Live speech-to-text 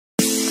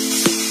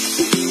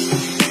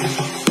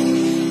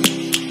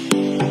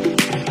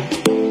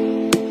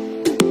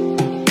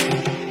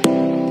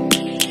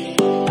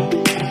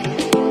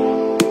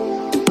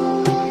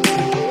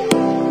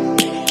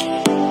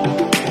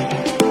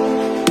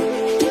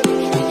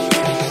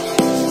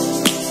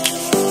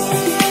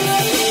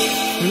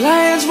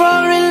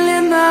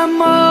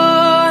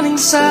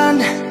sun,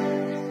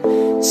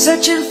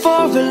 searching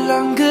for a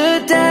longer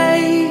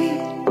day.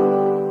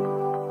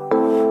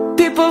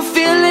 People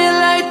feeling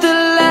like the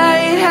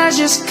light has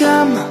just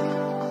come.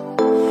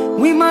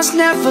 We must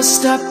never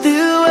stop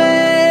the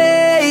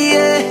way.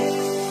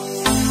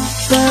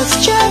 Birds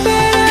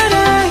jumping and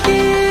I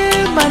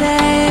hear my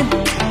name,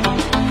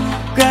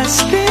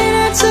 grasping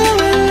into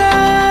a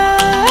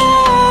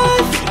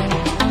life.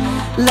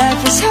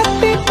 Life is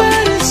happy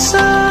but it's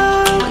so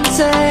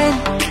insane.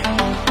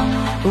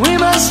 We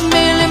must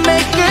merely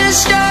make a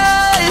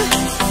start.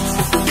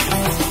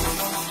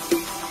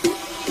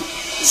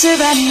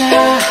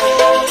 Savannah,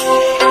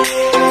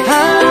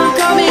 I'm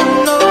coming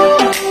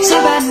home.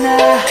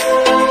 Savannah,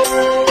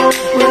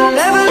 we'll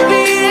never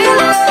be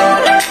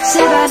alone.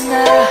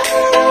 Savannah,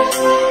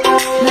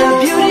 the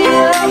beauty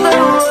of the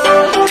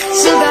world.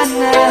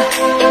 Savannah,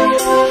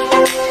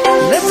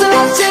 let's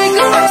all take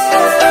a walk.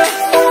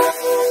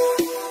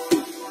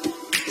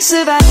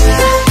 Savannah.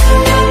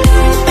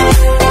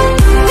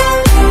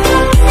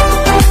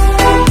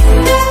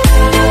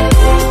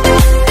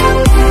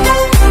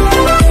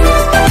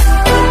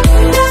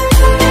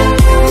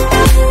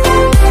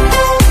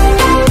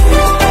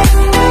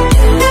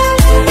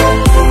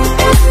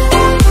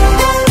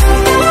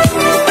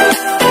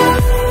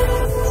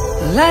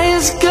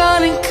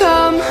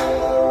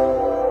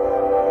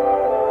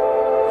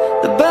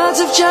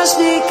 Have just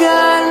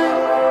begun.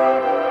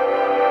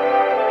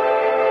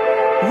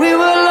 We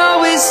will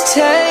always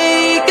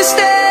take a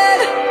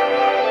stand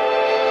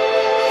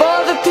for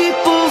the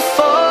people,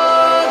 for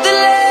the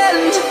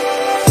land.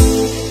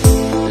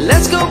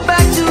 Let's go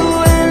back to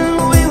when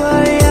we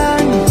were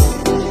young.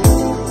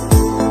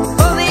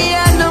 For the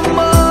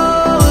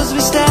animals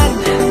we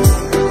stand.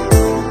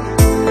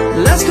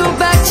 Let's go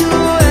back to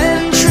when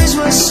trees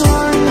were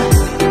sown,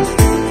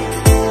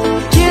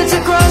 kids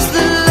across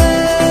the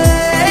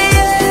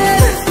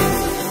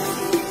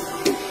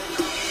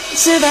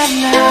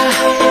Savannah,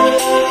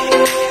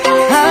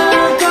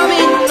 I'm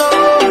coming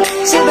home.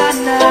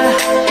 Savannah,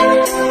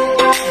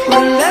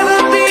 we'll never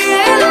be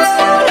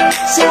alone.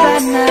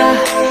 Savannah,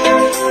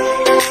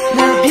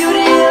 the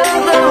beauty of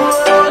the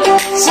world.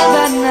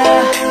 Savannah,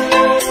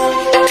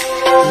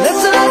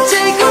 let's all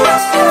take a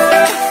walk.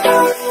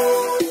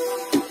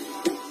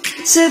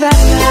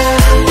 Savannah,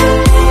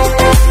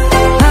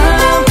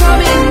 I'm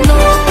coming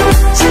home.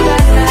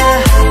 Savannah,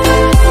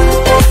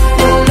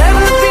 we'll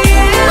never be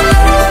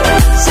alone.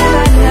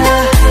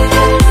 Savannah,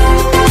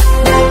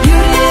 the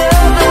beauty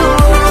of the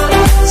world.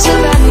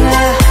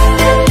 Savannah,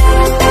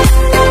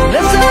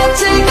 let's all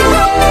take a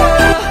walk.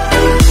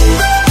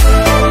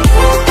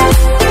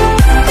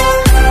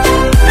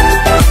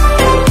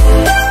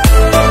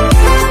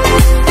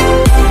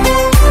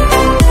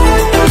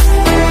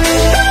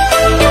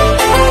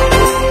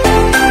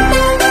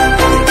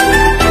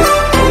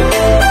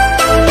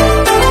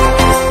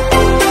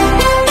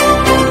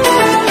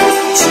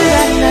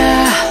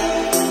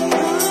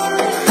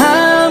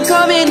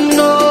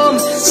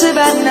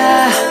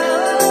 Savannah,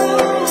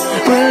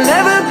 we'll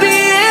never be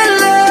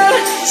alone.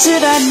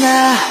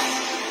 Savannah.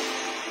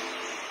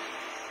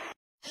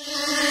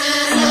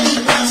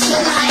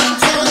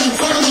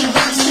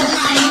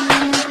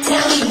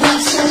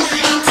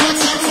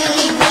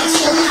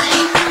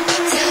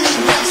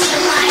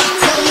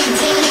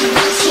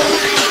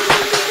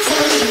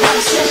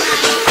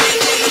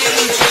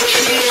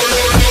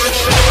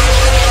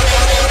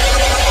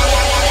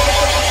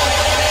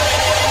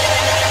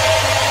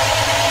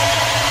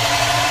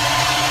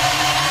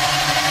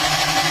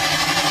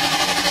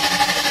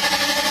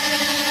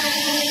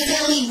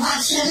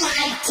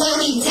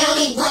 Tell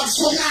me what's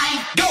your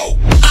line. Go!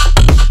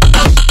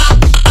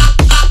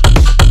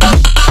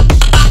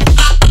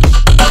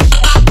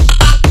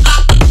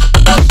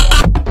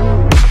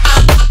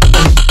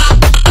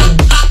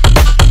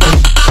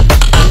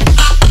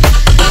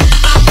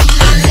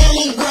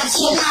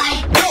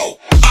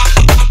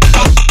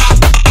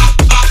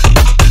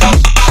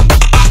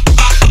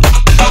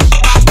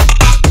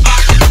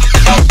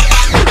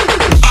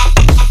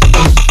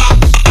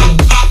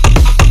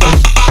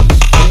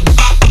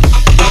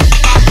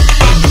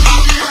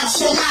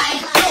 Tonight.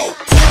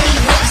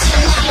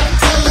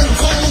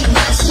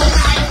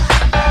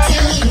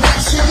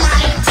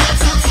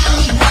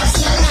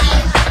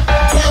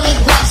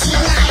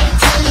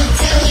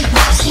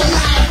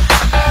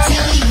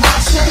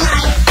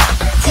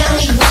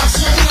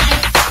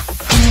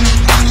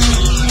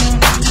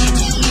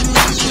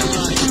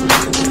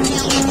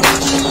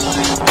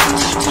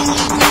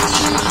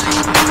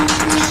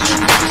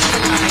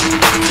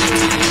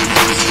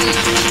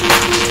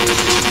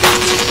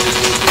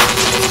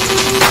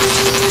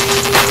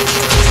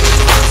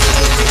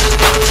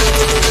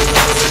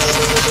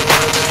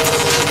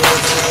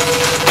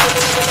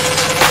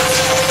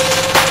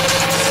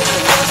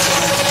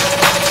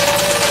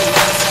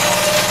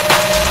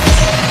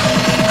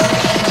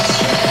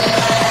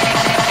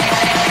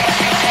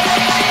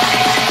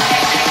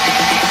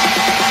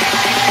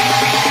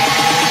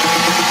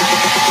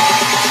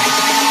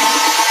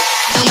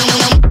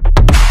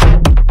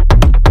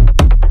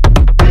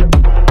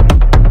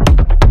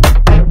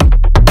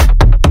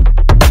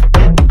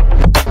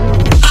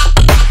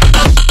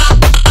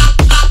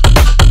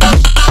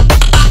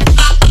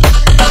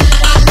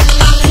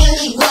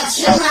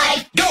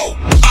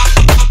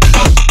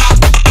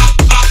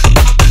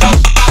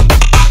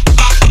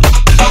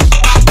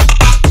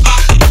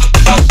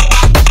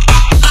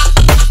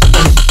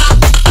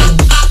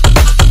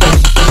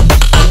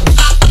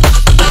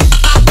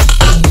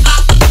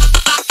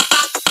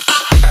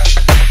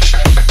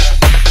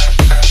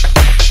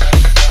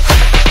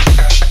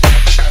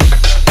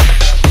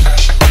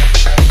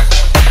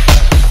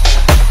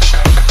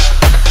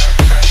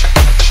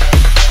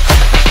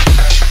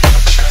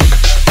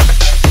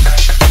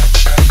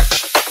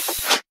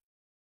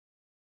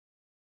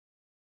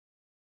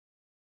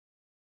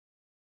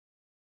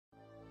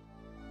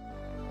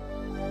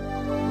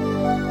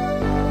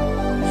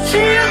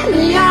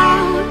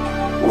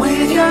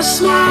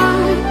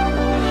 smile.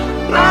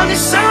 Now the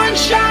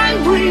sunshine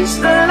brings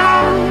the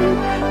light.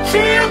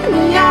 Fill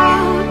me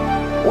out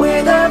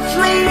with a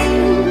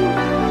flame.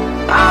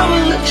 I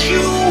will let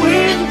you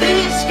in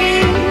this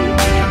game.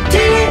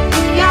 Take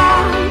me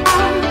out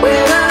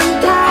where